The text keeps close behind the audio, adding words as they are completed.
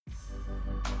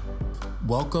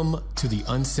Welcome to the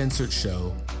Uncensored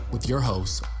Show with your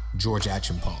host, George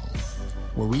Achampong,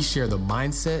 where we share the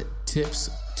mindset, tips,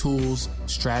 tools,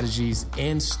 strategies,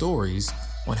 and stories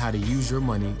on how to use your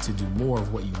money to do more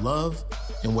of what you love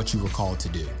and what you were called to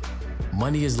do.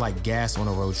 Money is like gas on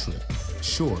a road trip.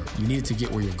 Sure, you need it to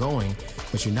get where you're going,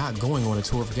 but you're not going on a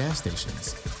tour of gas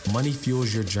stations. Money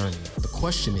fuels your journey. The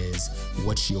question is,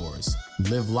 what's yours?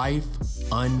 Live life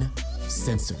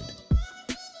uncensored.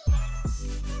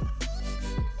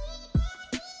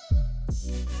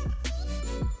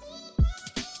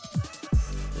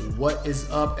 What is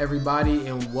up, everybody,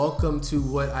 and welcome to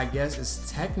what I guess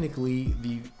is technically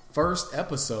the first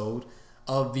episode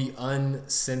of the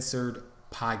Uncensored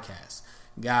podcast.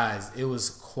 Guys, it was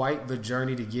quite the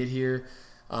journey to get here,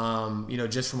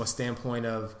 just from a standpoint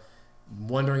of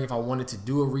wondering if I wanted to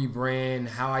do a rebrand,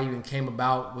 how I even came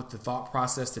about with the thought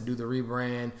process to do the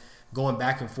rebrand, going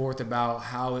back and forth about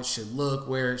how it should look,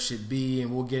 where it should be,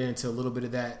 and we'll get into a little bit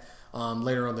of that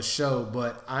later on the show.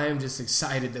 But I am just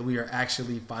excited that we are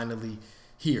actually finally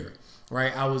here,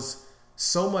 right? I was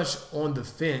so much on the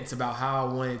fence about how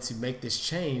I wanted to make this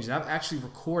change. I've actually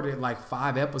recorded like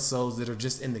 5 episodes that are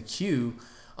just in the queue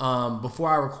before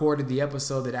I recorded the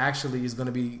episode that actually is going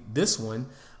to be this one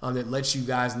that lets you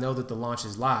guys know that the launch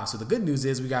is live. So the good news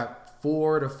is we got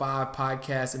 4 to 5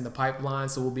 podcasts in the pipeline,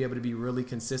 so we'll be able to be really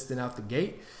consistent out the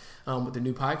gate with the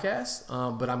new podcast.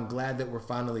 But I'm glad that we're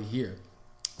finally here.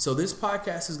 So this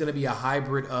podcast is going to be a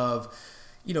hybrid of,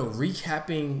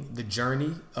 recapping the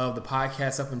journey of the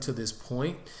podcast up until this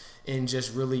point and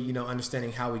just really,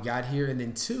 understanding how we got here. And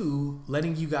then 2,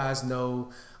 letting you guys know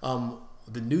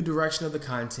the new direction of the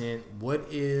content, what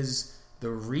is the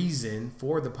reason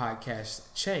for the podcast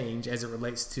change as it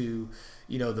relates to,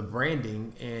 the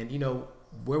branding and,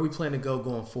 where we plan to go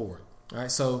going forward. All right.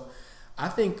 So I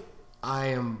think I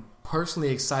am personally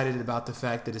excited about the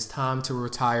fact that it's time to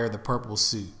retire the purple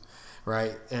suit,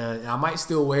 right? And I might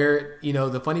still wear it.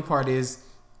 The funny part is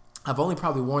I've only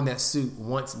probably worn that suit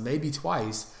once, maybe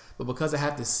twice, but because I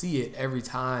have to see it every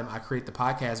time I create the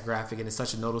podcast graphic and it's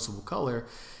such a noticeable color,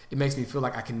 it makes me feel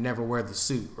like I can never wear the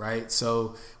suit, right?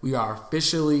 So we are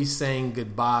officially saying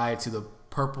goodbye to the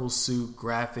purple suit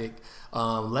graphic.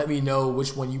 Let me know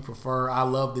which one you prefer. I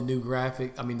love the new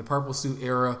graphic. I mean, the purple suit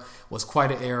era was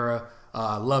quite an era.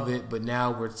 I love it, but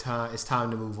now it's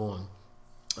time to move on.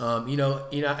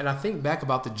 And I think back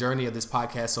about the journey of this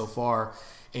podcast so far,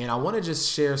 and I want to just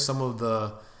share some of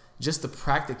the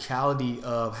practicality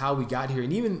of how we got here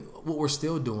and even what we're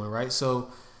still doing, right? So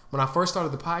when I first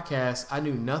started the podcast, I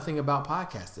knew nothing about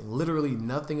podcasting, literally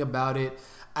nothing about it.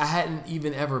 I hadn't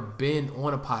even ever been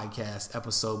on a podcast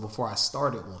episode before I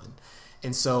started one.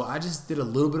 And so I just did a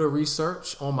little bit of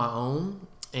research on my own,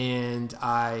 and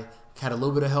I had a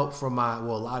little bit of help a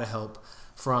lot of help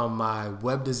from my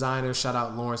web designer. Shout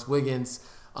out Lawrence Wiggins.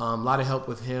 A lot of help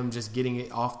with him just getting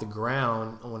it off the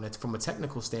ground from a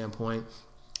technical standpoint.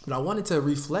 But I wanted to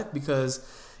reflect because,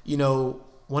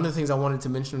 one of the things I wanted to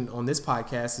mention on this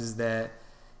podcast is that,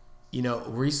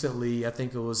 recently, I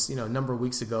think it was, a number of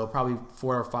weeks ago, probably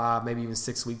 4 or 5, maybe even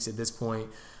 6 weeks at this point,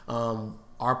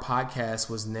 our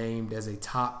podcast was named as a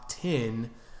top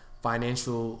 10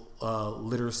 financial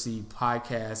literacy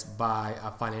podcast by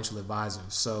a financial advisor.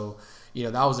 So,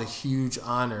 that was a huge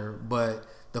honor. But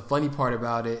the funny part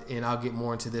about it, and I'll get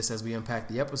more into this as we unpack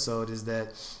the episode, is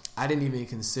that I didn't even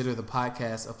consider the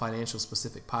podcast a financial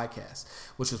specific podcast,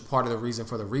 which was part of the reason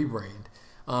for the rebrand.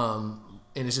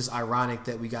 And it's just ironic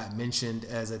that we got mentioned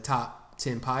as a top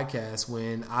 10 podcast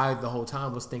when I, the whole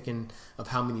time, was thinking of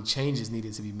how many changes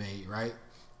needed to be made, right?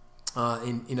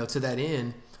 And, to that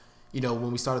end,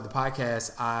 when we started the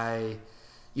podcast, I,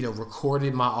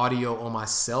 recorded my audio on my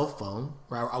cell phone,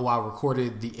 right? I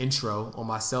recorded the intro on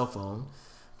my cell phone,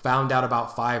 found out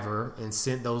about Fiverr and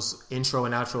sent those intro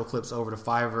and outro clips over to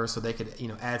Fiverr so they could,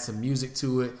 add some music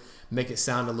to it, make it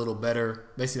sound a little better.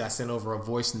 Basically, I sent over a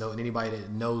voice note, and anybody that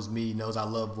knows me knows I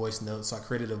love voice notes. So I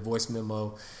created a voice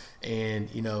memo and,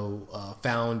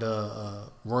 found a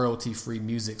royalty-free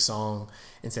music song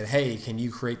and said, hey, can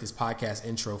you create this podcast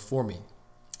intro for me?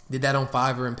 Did that on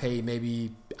Fiverr and paid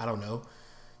maybe, I don't know,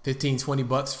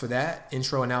 $15-20 for that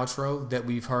intro and outro that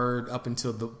we've heard up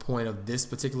until the point of this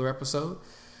particular episode.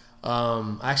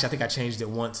 I think I changed it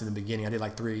once in the beginning. I did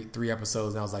like three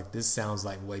episodes, and I was like, this sounds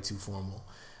like way too formal,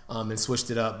 and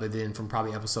switched it up. But then from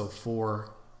probably episode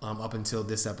 4 up until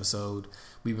this episode,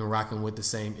 we've been rocking with the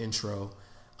same intro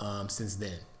since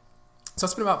then. So I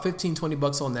spent about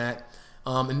 $15-20 on that.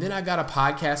 And then I got a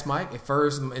podcast mic. At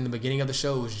first, in the beginning of the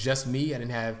show, it was just me. I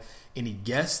didn't have any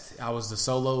guests. I was the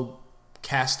solo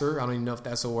caster. I don't even know if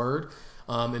that's a word.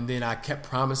 And then I kept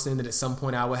promising that at some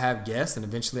point I would have guests, and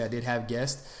eventually I did have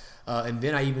guests. And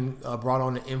then I even brought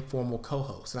on an informal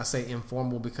co-host. And I say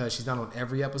informal because she's not on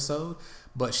every episode,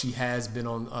 but she has been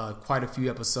on quite a few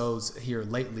episodes here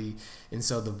lately. And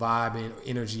so the vibe and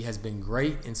energy has been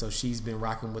great. And so she's been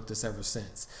rocking with us ever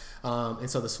since. And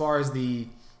so as far as the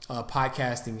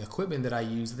podcasting equipment that I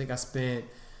use, I think I spent,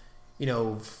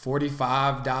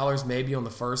 $45 maybe on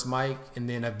the first mic. And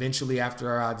then eventually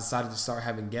after I decided to start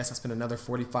having guests, I spent another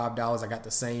 $45. I got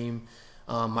the same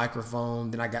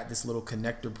microphone. Then I got this little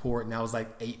connector port, and that was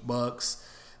like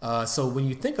 $8. So when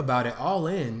you think about it, all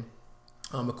in,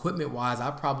 equipment wise,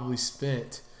 I probably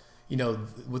spent,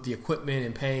 with the equipment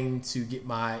and paying to get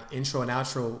my intro and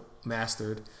outro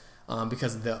mastered,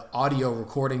 because the audio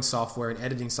recording software and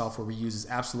editing software we use is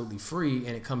absolutely free,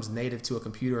 and it comes native to a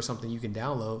computer or something you can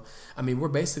download. I mean, we're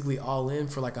basically all in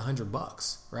for like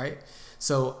 $100, right?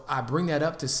 So I bring that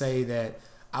up to say that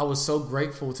I was so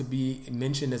grateful to be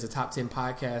mentioned as a top 10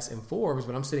 podcast in Forbes,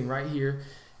 but I'm sitting right here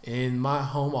in my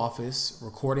home office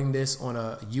recording this on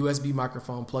a USB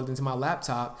microphone plugged into my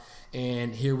laptop.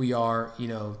 And here we are,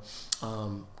 a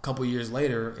couple years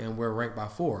later, and we're ranked by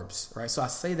Forbes, right? So I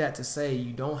say that to say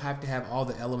you don't have to have all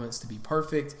the elements to be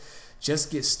perfect.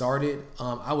 Just get started.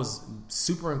 I was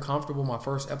super uncomfortable my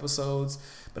first episodes,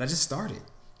 but I just started.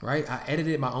 Right? I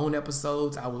edited my own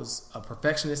episodes. I was a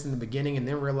perfectionist in the beginning and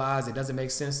then realized it doesn't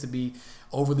make sense to be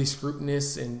overly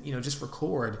scrutinous and, just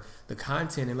record the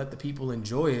content and let the people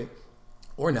enjoy it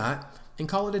or not and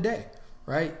call it a day.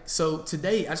 Right? So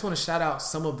today I just want to shout out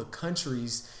some of the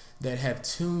countries that have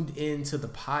tuned into the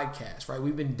podcast, right?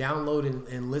 We've been downloading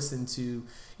and listened to,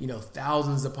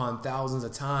 thousands upon thousands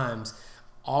of times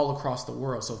all across the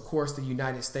world. So of course the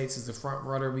United States is the front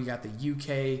runner. We got the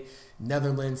UK,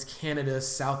 Netherlands, Canada,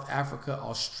 South Africa,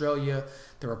 Australia,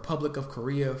 the Republic of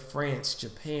Korea, France,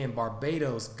 Japan,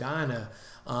 Barbados, Ghana,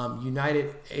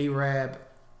 United Arab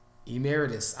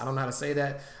Emirates, I don't know how to say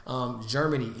that,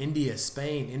 Germany, India,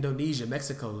 Spain, Indonesia,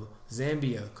 Mexico,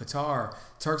 Zambia, Qatar,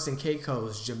 Turks and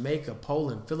Caicos, Jamaica,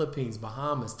 Poland, Philippines,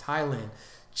 Bahamas, Thailand,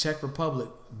 Czech Republic,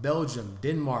 Belgium,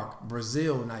 Denmark,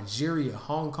 Brazil, Nigeria,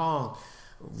 Hong Kong,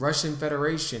 Russian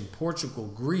Federation, Portugal,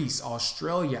 Greece,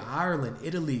 Australia, Ireland,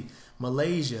 Italy,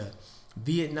 Malaysia,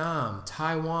 Vietnam,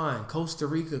 Taiwan, Costa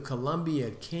Rica, Colombia,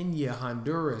 Kenya,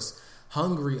 Honduras,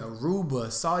 Hungary,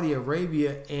 Aruba, Saudi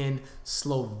Arabia, and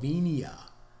Slovenia.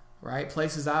 Right?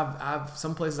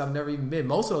 Some places I've never even been.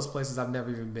 Most of those places I've never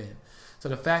even been. So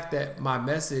the fact that my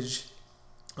message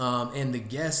and the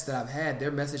guests that I've had,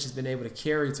 their message has been able to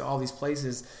carry to all these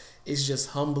places is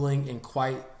just humbling and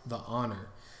quite the honor.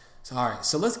 So, all right,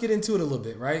 so let's get into it a little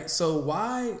bit, right? So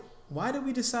why did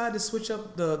we decide to switch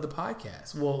up the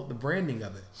podcast? Well, the branding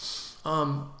of it.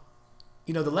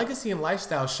 The Legacy and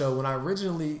Lifestyle Show, when I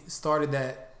originally started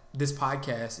this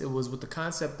podcast, it was with the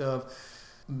concept of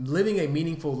living a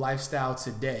meaningful lifestyle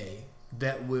today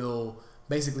that will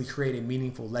basically create a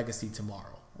meaningful legacy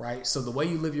tomorrow, right? So the way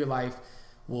you live your life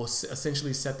will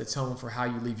essentially set the tone for how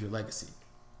you leave your legacy.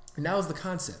 And that was the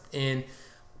concept. And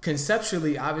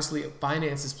conceptually, obviously,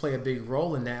 finances play a big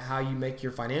role in that, how you make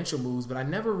your financial moves. But I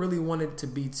never really wanted to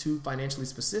be too financially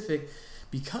specific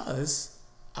because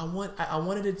I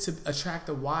wanted it to attract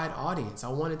a wide audience. I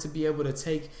wanted to be able to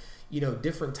take,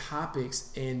 different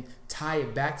topics and tie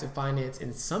it back to finance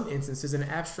in some instances in an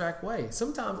abstract way.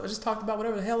 Sometimes I just talked about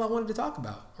whatever the hell I wanted to talk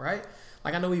about, right?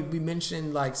 Like I know we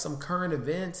mentioned like some current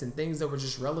events and things that were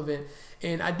just relevant.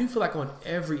 And I do feel like on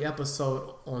every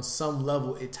episode, on some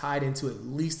level, it tied into at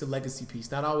least the legacy piece.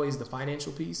 Not always the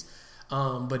financial piece,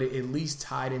 but it at least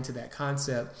tied into that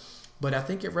concept. But I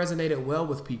think it resonated well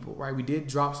with people, right? We did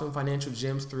drop some financial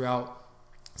gems throughout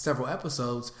several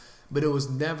episodes, but it was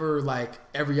never like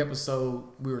every episode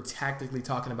we were tactically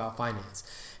talking about finance.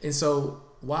 And so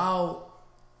while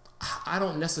I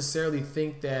don't necessarily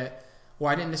think that, or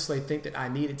I didn't necessarily think that I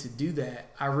needed to do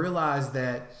that, I realized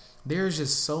that there's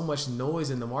just so much noise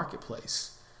in the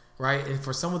marketplace, right? And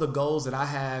for some of the goals that I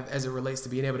have as it relates to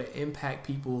being able to impact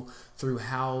people through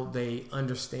how they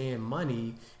understand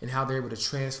money and how they're able to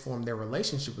transform their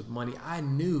relationship with money, I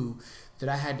knew that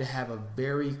I had to have a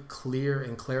very clear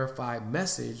and clarified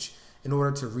message in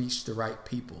order to reach the right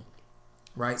people,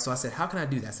 right? So I said, how can I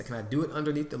do that? I said, can I do it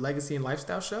underneath the Legacy and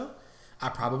Lifestyle Show? I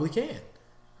probably can,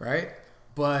 right?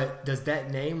 But does that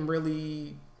name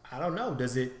really, I don't know.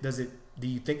 Do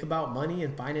you think about money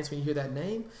and finance when you hear that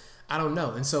name? I don't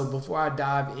know. And so before I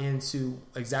dive into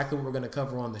exactly what we're going to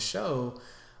cover on the show,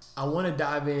 I want to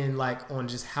dive in on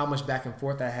just how much back and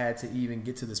forth I had to even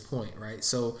get to this point, right?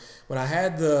 So when I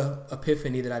had the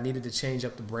epiphany that I needed to change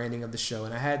up the branding of the show,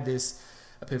 and I had this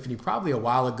epiphany probably a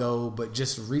while ago, but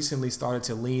just recently started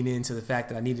to lean into the fact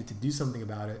that I needed to do something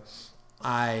about it.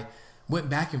 I went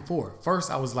back and forth.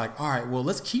 First, I was like, all right, well,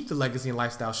 let's keep the Legacy and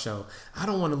Lifestyle Show. I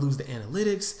don't want to lose the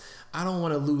analytics. I don't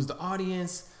want to lose the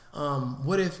audience.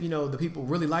 What if, the people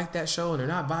really like that show and they're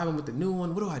not vibing with the new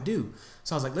one? What do I do?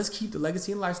 So I was like, let's keep the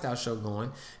Legacy and Lifestyle Show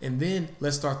going, and then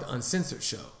let's start the Uncensored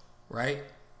Show, right?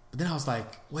 But then I was like,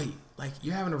 wait, like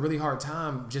you're having a really hard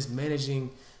time just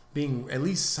managing being at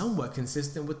least somewhat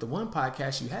consistent with the one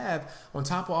podcast you have on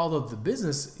top of all of the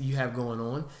business you have going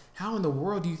on. How in the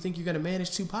world do you think you're going to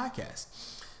manage 2 podcasts?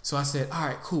 So I said, all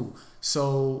right, cool.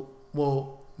 So,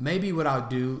 well, maybe what I'll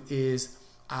do is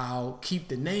I'll keep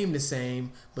the name the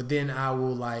same, but then I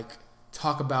will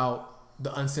talk about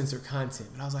the uncensored content.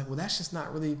 But I was like, well, that's just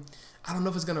not really, I don't know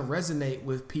if it's going to resonate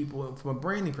with people from a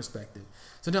branding perspective.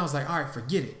 So then I was like, all right,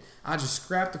 forget it. I'll just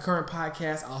scrap the current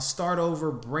podcast. I'll start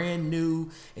over brand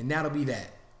new, and that'll be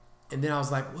that. And then I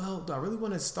was like, well, do I really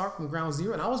want to start from ground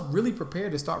zero? And I was really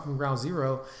prepared to start from ground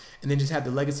zero and then just have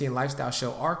the Legacy and Lifestyle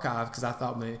Show archive, because I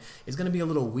thought, man, it's going to be a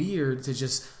little weird to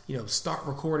just, start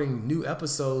recording new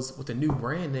episodes with a new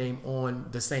brand name on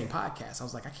the same podcast. I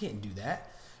was like, I can't do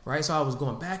that, right? So I was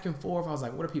going back and forth. I was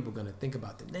like, what are people going to think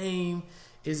about the name?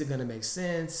 Is it going to make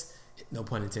sense? No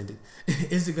pun intended.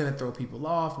 Is it going to throw people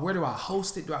off? Where do I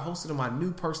host it? Do I host it on my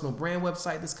new personal brand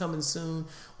website that's coming soon?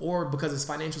 Or because it's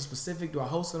financial specific, do I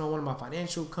host it on one of my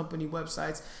financial company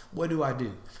websites? What do I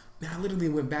do? Man, I literally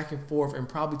went back and forth and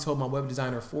probably told my web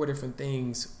designer 4 different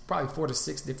things, probably 4 to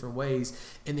 6 different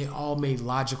ways, and they all made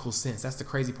logical sense. That's the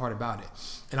crazy part about it.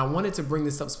 And I wanted to bring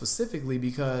this up specifically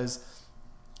because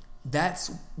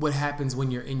that's what happens when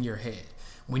you're in your head.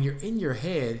 When you're in your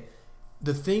head,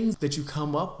 the things that you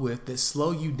come up with that slow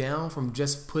you down from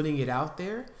just putting it out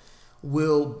there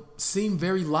will seem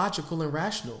very logical and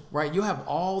rational, right? You'll have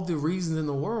all the reasons in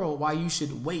the world why you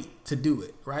should wait to do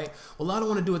it, right? Well, I don't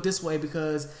want to do it this way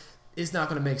because it's not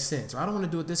going to make sense. Or I don't want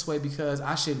to do it this way because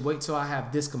I should wait till I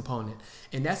have this component.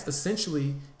 And that's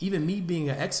essentially, even me being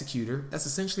an executor, that's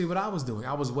essentially what I was doing.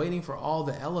 I was waiting for all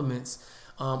the elements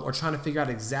or trying to figure out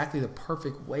exactly the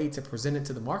perfect way to present it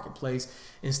to the marketplace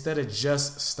instead of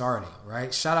just starting,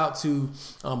 right? Shout out to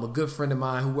a good friend of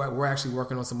mine who we're actually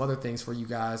working on some other things for you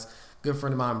guys. Good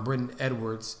friend of mine, Brendan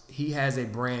Edwards. He has a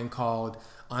brand called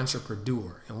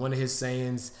Entrepreneur. And one of his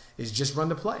sayings is just run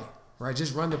the play, right?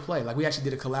 Just run the play. Like we actually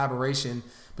did a collaboration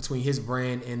between his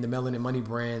brand and the Melanin Money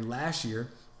brand last year.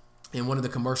 In one of the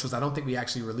commercials, I don't think we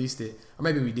actually released it, or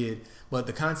maybe we did, but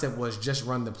the concept was just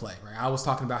run the play, right? I was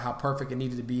talking about how perfect it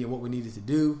needed to be and what we needed to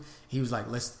do. He was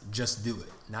like, let's just do it.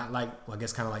 Not like, well, I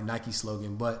guess kind of like Nike's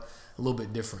slogan, but a little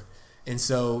bit different. And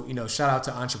so, shout out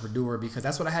to Entrepreneur because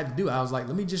that's what I had to do. I was like,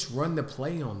 let me just run the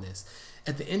play on this.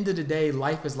 At the end of the day,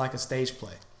 life is like a stage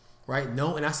play, right?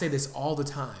 No, and I say this all the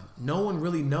time. No one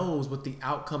really knows what the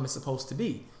outcome is supposed to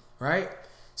be, right?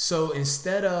 So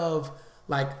instead of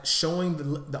showing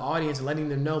the audience and letting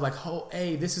them know oh,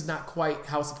 hey, this is not quite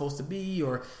how it's supposed to be,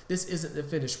 or this isn't the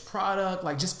finished product,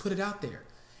 just put it out there.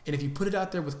 And if you put it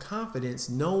out there with confidence,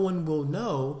 no one will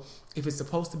know if it's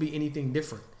supposed to be anything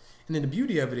different. And then the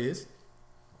beauty of it is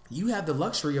you have the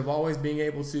luxury of always being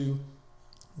able to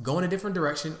go in a different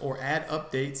direction or add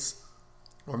updates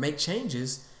or make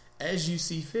changes as you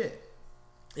see fit.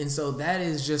 And so that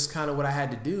is just kind of what I had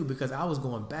to do because I was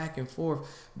going back and forth.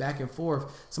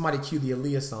 Somebody cue the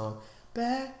Aaliyah song.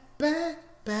 Back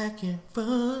and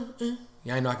forth.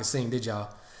 Yeah, I know I can sing, did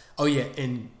y'all? Oh yeah,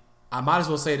 and I might as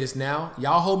well say this now.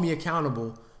 Y'all hold me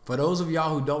accountable. For those of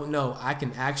y'all who don't know, I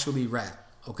can actually rap.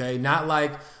 Okay? Not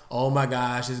like, oh my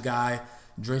gosh, this guy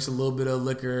drinks a little bit of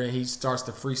liquor and he starts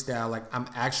to freestyle. I'm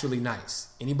actually nice.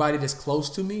 Anybody that's close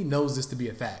to me knows this to be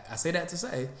a fact. I say that to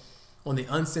say, on the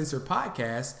Uncensored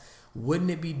podcast,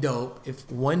 wouldn't it be dope if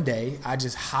one day I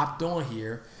just hopped on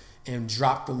here and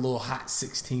dropped a little hot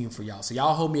 16 for y'all? So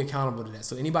y'all hold me accountable to that.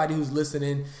 So anybody who's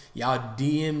listening, y'all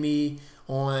DM me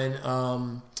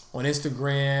on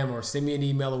Instagram or send me an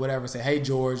email or whatever. Say, hey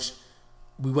George,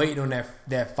 we waiting on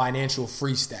that financial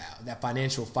freestyle, that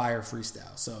financial fire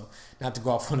freestyle. So not to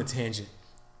go off on a tangent,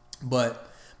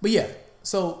 but yeah.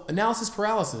 So analysis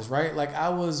paralysis, right? I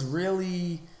was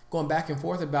really going back and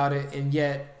forth about it, and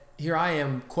yet here I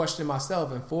am questioning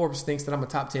myself, and Forbes thinks that I'm a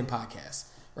top 10 podcast,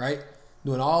 right?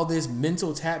 Doing all this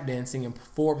mental tap dancing, and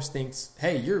Forbes thinks,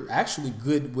 hey, you're actually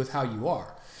good with how you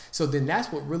are. So then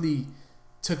that's what really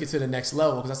took it to the next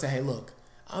level, because I said, hey, look,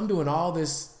 I'm doing all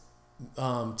this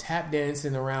tap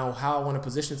dancing around how I want to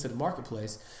position to the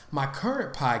marketplace. My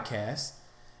current podcast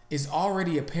is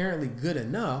already apparently good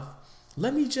enough.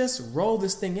 let me just roll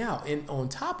this thing out. And on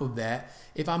top of that,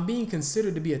 if I'm being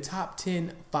considered to be a top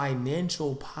 10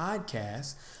 financial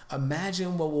podcast,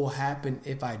 imagine what will happen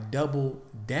if I double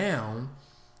down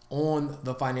on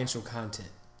the financial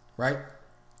content, right?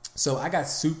 So I got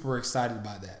super excited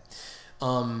by that.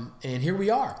 And here we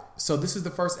are. So this is the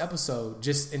first episode,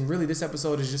 and really this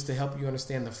episode is just to help you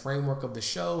understand the framework of the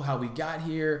show, how we got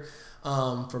here,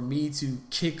 for me to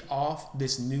kick off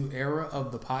this new era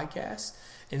of the podcast.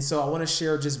 And so I want to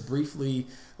share just briefly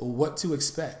what to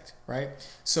expect, right?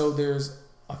 So there's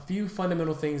a few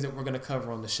fundamental things that we're going to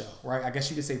cover on the show, right? I guess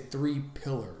you could say 3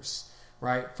 pillars,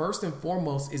 right? First and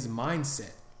foremost is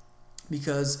mindset,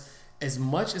 because as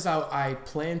much as I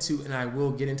plan to, and I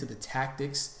will get into the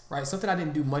tactics, right? Something I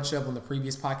didn't do much of on the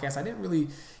previous podcast. I didn't really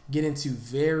get into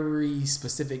very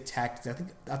specific tactics.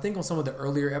 I think on some of the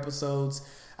earlier episodes,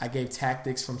 I gave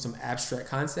tactics from some abstract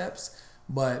concepts,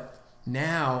 but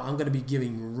now I'm going to be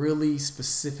giving really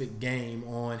specific game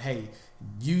on, hey,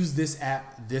 use this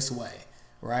app this way,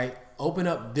 right? Open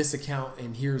up this account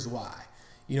and here's why.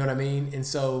 You know what I mean? And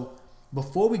so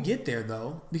before we get there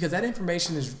though, because that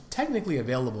information is technically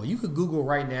available, you could Google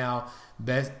right now,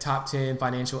 best top 10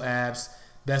 financial apps,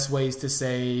 best ways to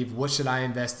save, what should I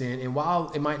invest in? And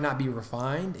while it might not be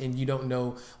refined and you don't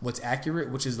know what's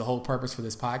accurate, which is the whole purpose for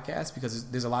this podcast,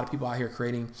 because there's a lot of people out here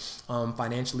creating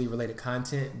financially related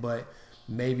content, but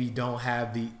maybe don't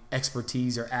have the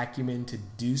expertise or acumen to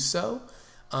do so.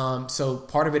 So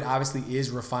part of it obviously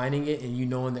is refining it and you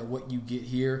knowing that what you get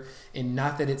here, and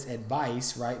not that it's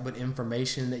advice, right, but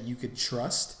information that you could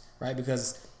trust, right?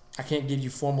 Because I can't give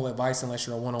you formal advice unless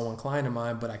you're a one-on-one client of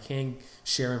mine, but I can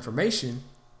share information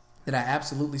that I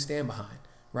absolutely stand behind,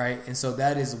 right? And so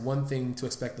that is one thing to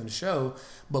expect on the show.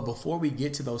 But before we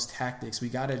get to those tactics, we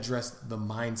got to address the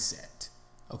mindset,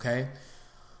 okay?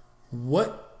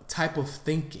 What type of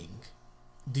thinking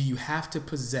do you have to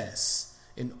possess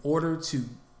in order to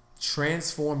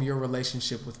transform your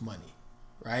relationship with money,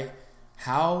 right?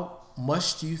 How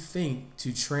much do you think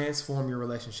to transform your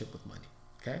relationship with money,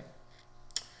 okay?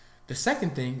 The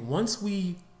second thing, once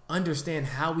we understand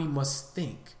how we must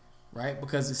think, right?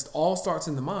 Because it all starts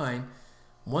in the mind.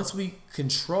 Once we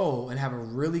control and have a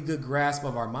really good grasp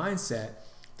of our mindset,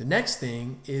 the next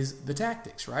thing is the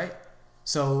tactics, right?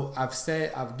 So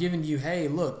I've given you, hey,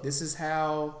 look, this is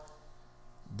how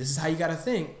you got to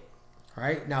think,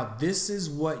 right? Now, this is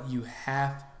what you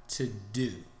have to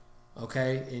do,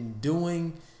 okay? And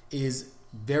doing is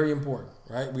very important,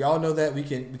 right? We all know that we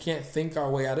can't think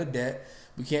our way out of debt.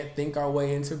 We can't think our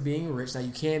way into being rich. Now,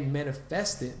 you can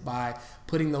manifest it by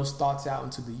putting those thoughts out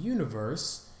into the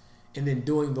universe and then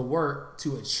doing the work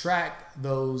to attract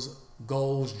those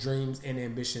goals, dreams, and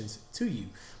ambitions to you.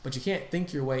 But you can't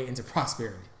think your way into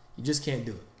prosperity. You just can't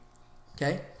do it,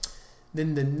 okay?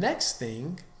 Then the next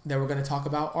thing that we're going to talk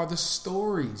about are the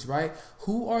stories, right?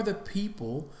 Who are the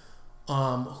people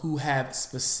who have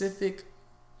specific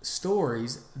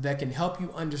stories that can help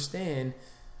you understand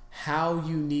how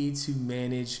you need to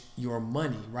manage your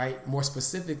money, right? More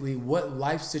specifically, what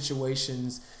life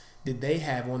situations did they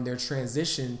have on their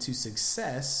transition to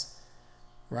success,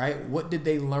 right? What did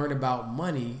they learn about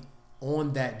money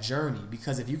on that journey?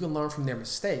 Because if you can learn from their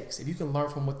mistakes, if you can learn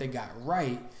from what they got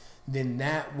right, then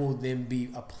that will then be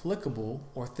applicable,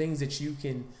 or things that you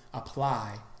can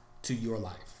apply to your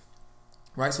life,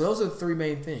 right? So those are the 3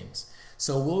 main things.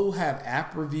 So we'll have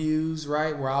app reviews,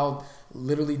 right, where I'll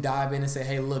literally dive in and say,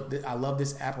 hey, look, I love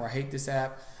this app or I hate this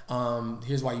app.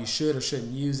 Here's why you should or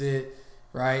shouldn't use it,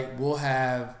 right? We'll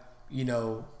have,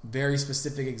 very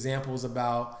specific examples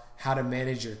about how to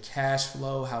manage your cash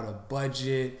flow, how to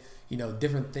budget,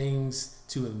 different things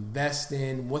to invest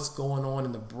in, what's going on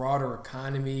in the broader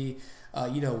economy.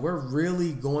 We're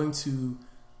really going to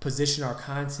position our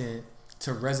content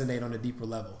to resonate on a deeper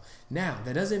level. Now,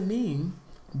 that doesn't mean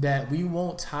that we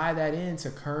won't tie that into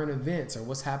current events or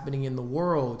what's happening in the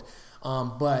world.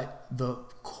 But the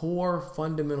core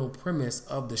fundamental premise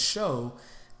of the show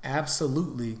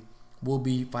absolutely will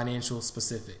be financial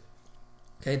specific.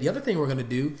 Okay, the other thing we're going to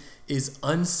do is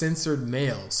uncensored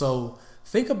mail. So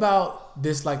think about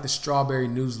this like the Strawberry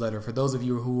newsletter, for those of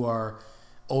you who are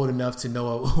old enough to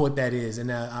know what that is.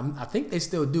 And I think they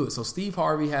still do it. So Steve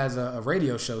Harvey has a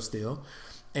radio show still.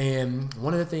 And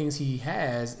one of the things he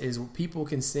has is people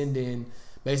can send in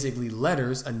basically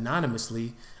letters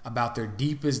anonymously about their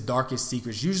deepest, darkest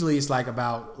secrets. Usually it's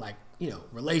about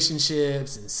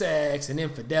relationships and sex and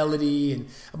infidelity and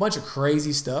a bunch of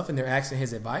crazy stuff, and they're asking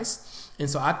his advice. And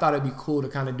so I thought it'd be cool to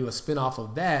kind of do a spinoff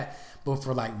of that, but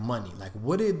for money.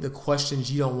 What are the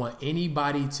questions you don't want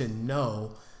anybody to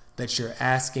know that you're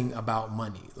asking about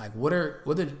money? Like, what are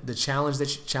the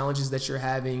challenges that you're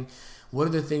having? What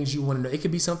are the things you want to know? It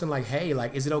could be something like, hey,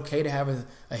 like, is it okay to have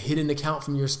a hidden account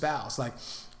from your spouse? Like,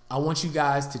 I want you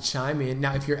guys to chime in.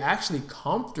 Now, if you're actually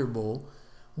comfortable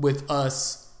with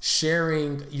us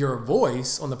sharing your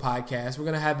voice on the podcast, we're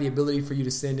going to have the ability for you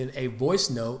to send in a voice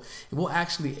note, and we'll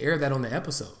actually air that on the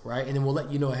episode, right? And then we'll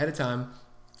let you know ahead of time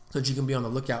so that you can be on the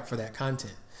lookout for that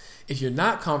content. If you're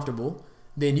not comfortable,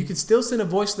 then you can still send a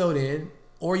voice note in,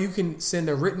 or you can send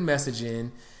a written message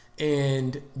in,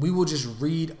 and we will just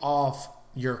read off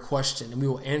your question and we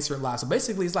will answer it live. So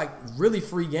basically, it's like really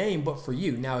free game, but for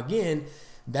you. Now, again,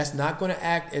 that's not going to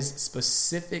act as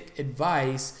specific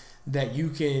advice that you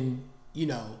can,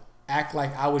 act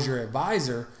like I was your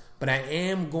advisor, but I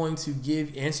am going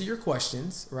to answer your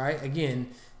questions, right?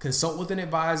 Again, consult with an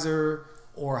advisor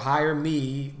or hire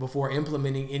me before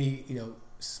implementing any,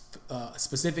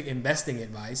 specific investing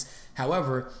advice.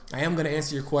 However, I am going to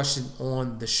answer your question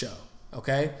on the show.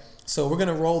 Okay, so we're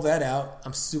gonna roll that out.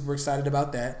 I'm super excited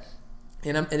about that,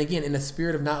 and again, in the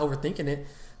spirit of not overthinking it,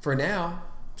 for now,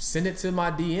 send it to my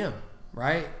DM.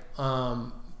 Right?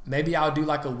 Maybe I'll do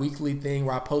like a weekly thing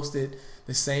where I post it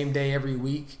the same day every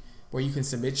week, where you can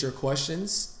submit your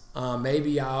questions.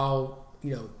 Maybe I'll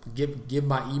give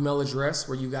my email address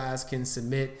where you guys can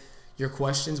submit your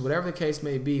questions. Whatever the case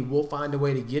may be, we'll find a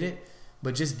way to get it.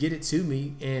 But just get it to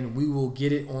me, and we will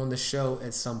get it on the show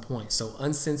at some point. So,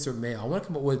 Uncensored Mail. I want to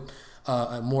come up with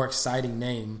a more exciting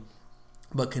name,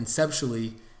 but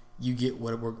conceptually, you get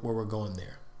where we're going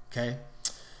there. Okay,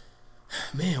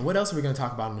 man. What else are we going to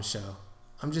talk about on the show?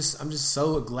 I'm just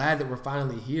so glad that we're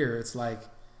finally here. It's like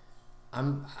I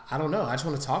don't know. I just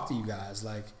want to talk to you guys.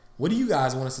 Like, what do you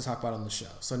guys want us to talk about on the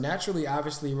show? So naturally,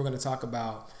 obviously, we're going to talk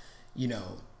about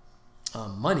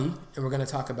money, and we're going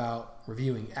to talk about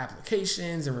reviewing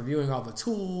applications and reviewing all the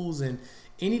tools and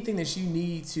anything that you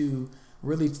need to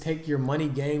really take your money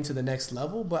game to the next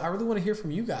level. But I really want to hear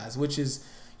from you guys, which is,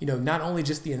 not only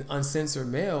just the uncensored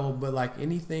mail, but like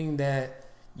anything that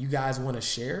you guys want to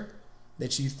share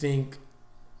that you think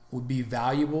would be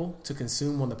valuable to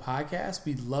consume on the podcast.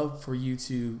 We'd love for you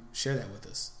to share that with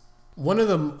us. One of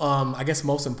the,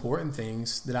 most important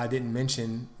things that I didn't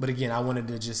mention, but again, I wanted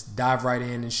to just dive right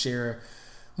in and share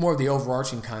more of the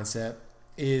overarching concept,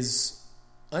 is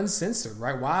uncensored,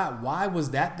 right? Why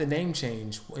was that the name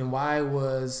change? And why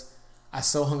was I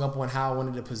so hung up on how I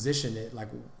wanted to position it? Like,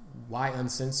 why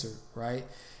uncensored, right?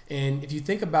 And if you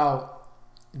think about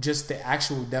just the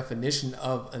actual definition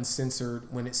of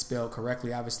uncensored when it's spelled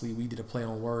correctly, obviously we did a play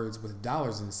on words with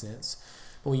dollars and cents.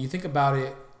 But when you think about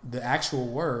it, the actual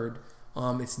word,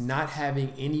 it's not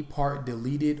having any part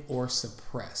deleted or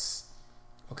suppressed.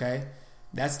 Okay?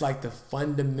 That's like the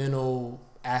fundamental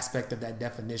aspect of that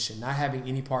definition, not having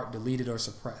any part deleted or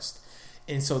suppressed.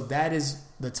 And so that is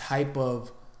the type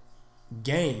of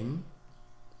game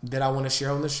that I want to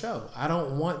share on the show. I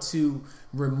don't want to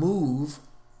remove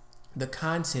the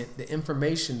content, the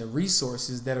information, the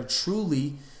resources that are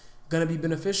truly going to be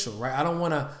beneficial, right? I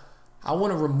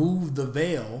want to remove the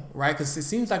veil, right? Because it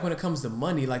seems like when it comes to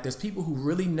money, like there's people who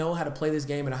really know how to play this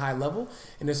game at a high level,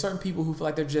 and there's certain people who feel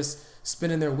like they're just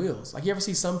spinning their wheels. Like, you ever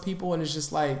see some people and it's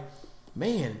just like,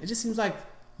 man, it just seems like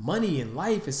money and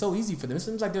life is so easy for them. It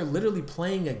seems like they're literally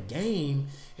playing a game,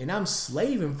 and I'm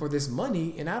slaving for this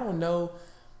money, and I don't know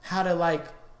how to like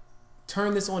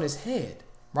turn this on its head,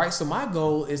 right? So my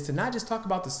goal is to not just talk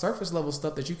about the surface level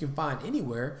stuff that you can find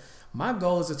anywhere. My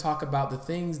goal is to talk about the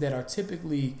things that are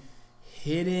typically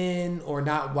hidden or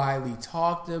not widely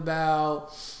talked about,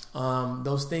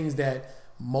 those things that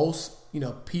most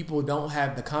people don't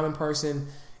have, the common person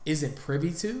isn't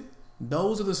privy to.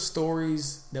 Those are the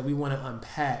stories that we want to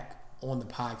unpack on the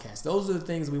podcast. Those are the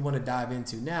things we want to dive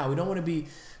into. Now, we don't want to be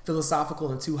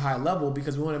philosophical and too high level,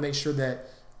 because we want to make sure that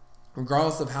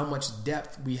regardless of how much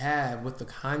depth we have with the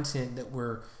content that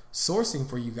we're sourcing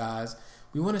for you guys,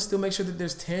 we want to still make sure that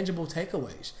there's tangible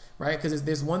takeaways, right? Because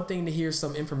there's one thing to hear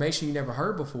some information you never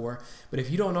heard before, but if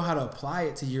you don't know how to apply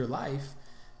it to your life,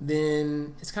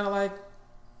 then it's kind of like,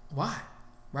 why,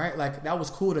 right? Like, that was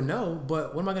cool to know,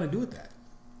 but what am I going to do with that?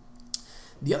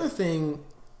 The other thing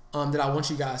that I want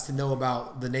you guys to know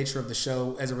about the nature of the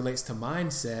show as it relates to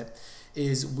mindset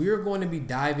is we're going to be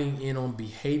diving in on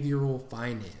behavioral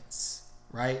finance,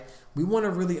 right? We want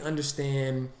to really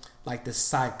understand like the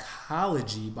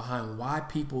psychology behind why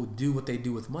people do what they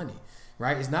do with money,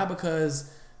 right? It's not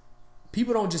because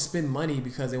people don't just spend money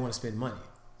because they want to spend money,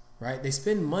 right? They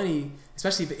spend money,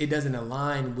 especially if it doesn't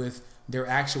align with their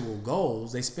actual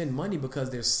goals. They spend money because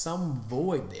there's some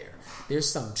void there. There's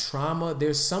some trauma.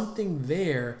 There's something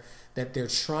there that they're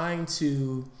trying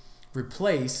to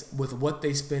replace with what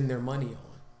they spend their money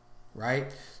on, right?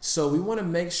 So we want to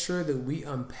make sure that we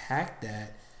unpack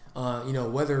that,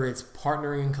 whether it's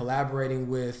partnering, collaborating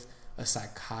with a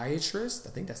psychiatrist. I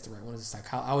think that's the right one.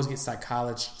 I always get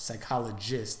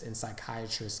psychologist and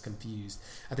psychiatrist confused.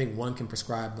 I think one can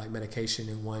prescribe like medication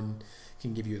and one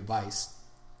can give you advice.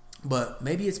 But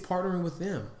maybe it's partnering with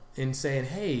them and saying,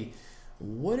 hey,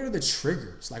 what are the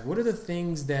triggers? Like, what are the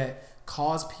things that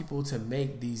cause people to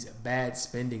make these bad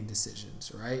spending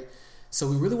decisions, right? So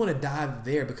we really want to dive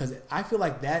there because I feel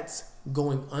like that's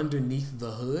going underneath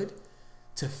the hood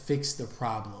to fix the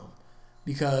problem.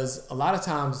 Because a lot of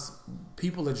times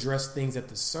people address things at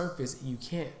the surface and you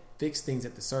can't fix things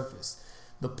at the surface.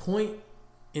 The point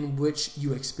in which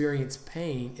you experience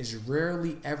pain is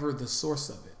rarely ever the source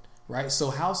of it, right? So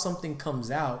how something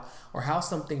comes out or how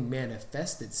something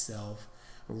manifests itself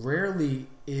rarely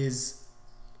is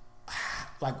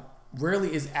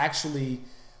actually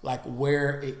like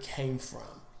where it came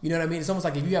from. You know what I mean? It's almost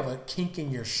like if you have a kink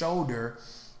in your shoulder,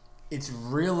 it's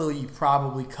really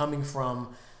probably coming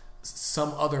from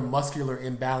some other muscular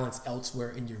imbalance elsewhere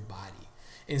in your body.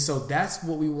 And so that's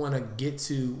what we want to get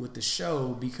to with the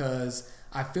show, because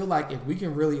I feel like if we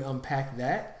can really unpack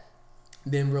that,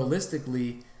 then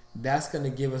realistically, that's going to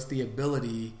give us the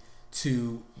ability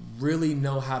to really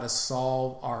know how to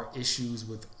solve our issues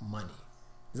with money.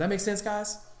 Does that make sense,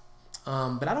 guys?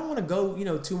 But I don't want to go,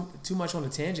 too much on a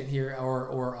tangent here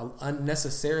or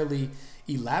unnecessarily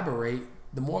elaborate.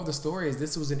 The moral of the story is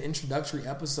this was an introductory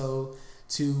episode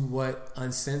to what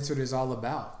Uncensored is all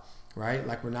about, right?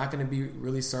 Like, we're not going to be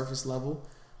really surface level.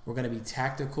 We're going to be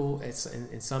tactical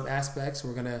in some aspects.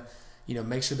 We're going to,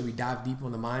 make sure that we dive deep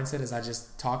on the mindset, as I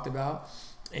just talked about.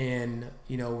 And,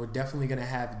 we're definitely going to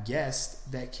have guests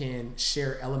that can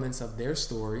share elements of their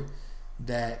story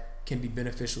that can be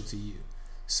beneficial to you.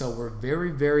 So we're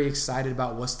very, very excited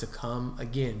about what's to come.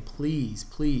 Again, please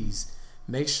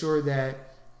make sure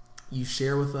that you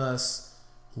share with us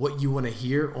what you want to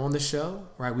hear on the show,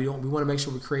 right? We want to make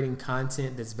sure we're creating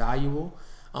content that's valuable.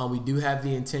 We do have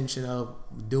the intention of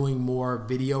doing more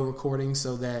video recording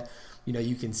so that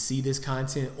you can see this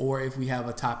content, or if we have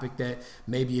a topic that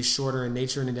maybe is shorter in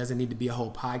nature and it doesn't need to be a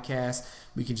whole podcast,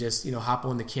 we can just hop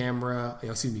on the camera,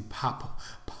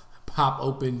 pop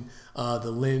open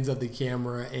the lens of the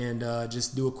camera and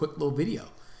just do a quick little video,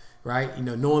 right?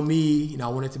 Knowing me, I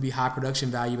want it to be high production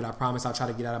value, but I promise I'll try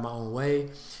to get out of my own way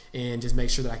and just make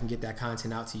sure that I can get that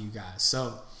content out to you guys.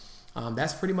 So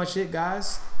that's pretty much it,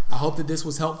 guys. I hope that this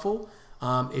was helpful.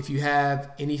 If you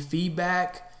have any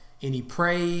feedback, any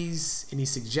praise, any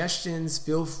suggestions,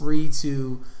 feel free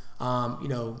to,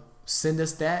 send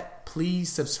us that. Please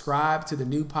subscribe to the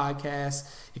new podcast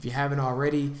if you haven't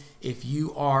already. If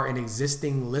you are an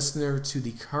existing listener to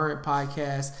the current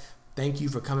podcast, thank you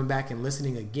for coming back and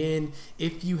listening again.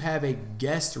 If you have a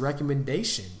guest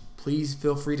recommendation, please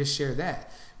feel free to share that,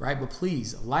 right? But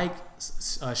please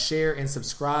share and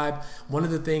subscribe. One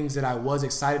of the things that I was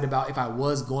excited about if I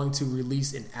was going to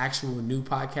release an actual new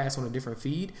podcast on a different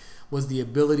feed was the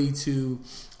ability to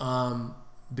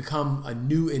become a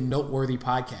new and noteworthy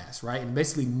podcast, right? And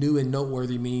basically new and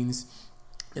noteworthy means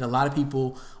that a lot of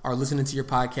people are listening to your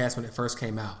podcast when it first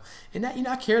came out. And that,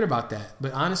 I cared about that.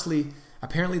 But honestly,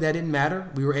 apparently that didn't matter.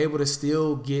 We were able to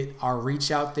still get our reach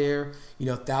out there,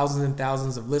 thousands and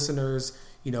thousands of listeners,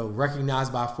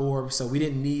 recognized by Forbes. So we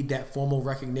didn't need that formal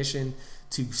recognition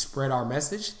to spread our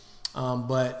message.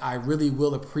 But I really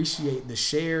will appreciate the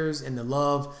shares and the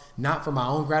love, not for my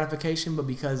own gratification, but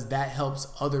because that helps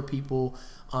other people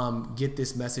get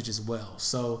this message as well.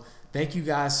 So thank you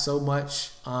guys so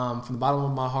much. From the bottom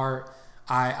of my heart,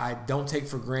 I don't take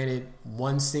for granted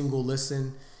one single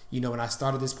listen. When I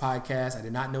started this podcast, I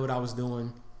did not know what I was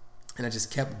doing, and I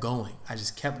just kept going.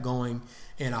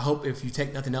 And I hope if you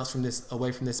take nothing else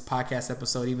away from this podcast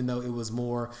episode, even though it was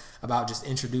more about just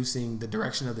introducing the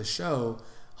direction of the show,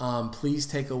 please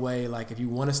take away, like, if you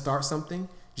want to start something,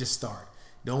 just start.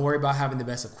 Don't worry about having the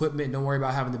best equipment. Don't worry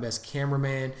about having the best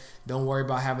cameraman. Don't worry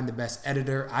about having the best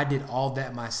editor. I did all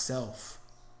that myself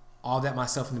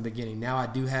in the beginning. Now I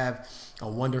do have a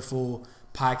wonderful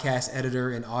podcast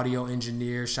editor and audio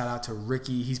engineer. Shout out to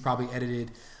Ricky. He's probably edited,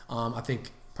 I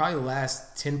think, probably the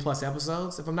last 10 plus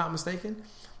episodes, if I'm not mistaken.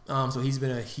 So he's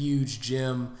been a huge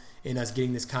gem in us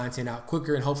getting this content out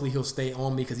quicker, and hopefully he'll stay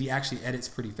on me because he actually edits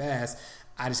pretty fast.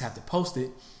 I just have to post it,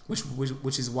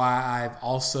 which is why I've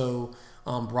also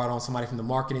brought on somebody from the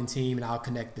marketing team, and I'll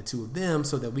connect the two of them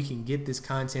so that we can get this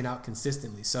content out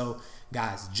consistently. So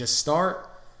guys, just start,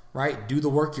 right? Do the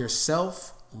work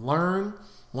yourself, learn.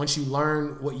 Once you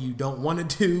learn what you don't want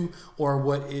to do or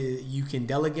what you can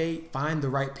delegate, find the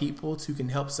right people who can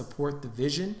help support the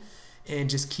vision. and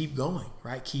just keep going,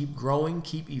 right? Keep growing,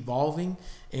 keep evolving.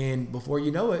 And before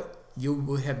you know it, you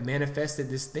will have manifested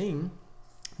this thing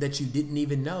that you didn't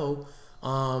even know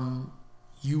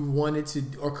you wanted to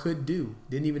or could do,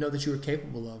 didn't even know that you were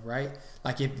capable of, right?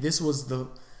 Like if this was the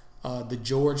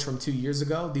George from 2 years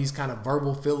ago, these kind of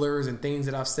verbal fillers and things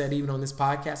that I've said even on this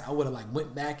podcast, I would have like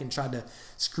went back and tried to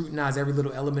scrutinize every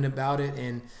little element about it.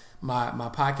 And my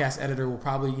podcast editor will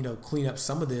probably, clean up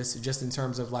some of this just in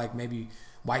terms of like maybe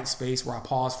white space where I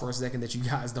pause for a second that you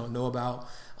guys don't know about.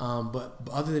 But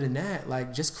other than that,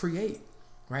 like just create,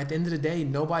 right? At the end of the day,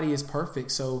 nobody is perfect.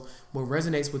 So what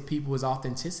resonates with people is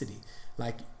authenticity.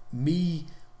 Like me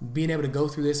being able to go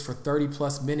through this for 30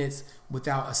 plus minutes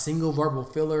without a single verbal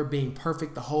filler, being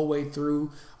perfect the whole way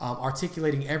through,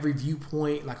 articulating every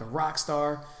viewpoint like a rock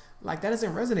star, like that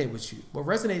doesn't resonate with you. What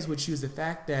resonates with you is the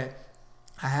fact that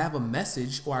I have a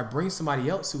message, or I bring somebody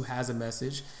else who has a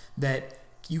message that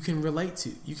you can relate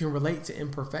to. You can relate to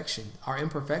imperfection. Our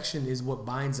imperfection is what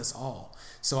binds us all.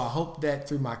 So I hope that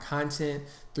through my content,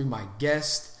 through my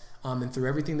guests, and through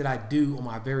everything that I do on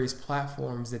my various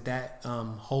platforms, that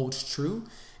holds true,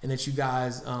 and that you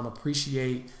guys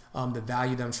appreciate the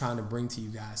value that I'm trying to bring to you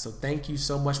guys. So thank you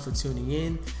so much for tuning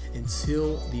in.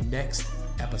 Until the next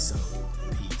episode,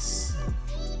 peace.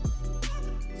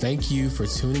 Thank you for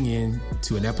tuning in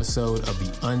to an episode of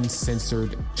the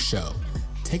Uncensored Show.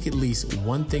 Take at least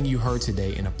one thing you heard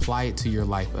today and apply it to your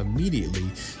life immediately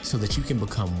so that you can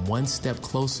become one step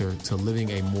closer to living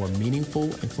a more meaningful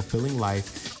and fulfilling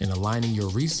life and aligning your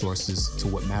resources to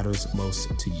what matters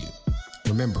most to you.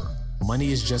 Remember,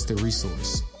 money is just a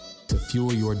resource to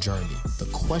fuel your journey. The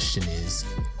question is,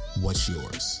 what's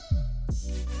yours?